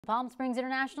Palm Springs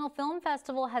International Film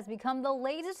Festival has become the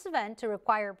latest event to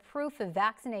require proof of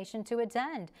vaccination to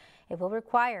attend. It will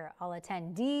require all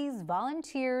attendees,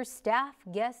 volunteers, staff,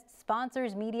 guests,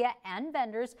 sponsors, media, and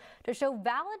vendors to show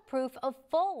valid proof of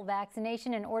full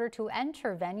vaccination in order to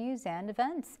enter venues and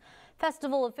events.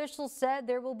 Festival officials said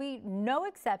there will be no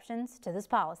exceptions to this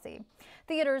policy.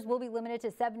 Theaters will be limited to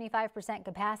 75%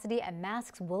 capacity and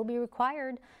masks will be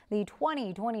required. The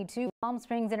 2022 Palm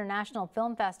Springs International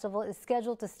Film Festival is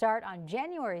scheduled to start on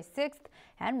January 6th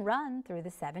and run through the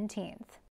 17th.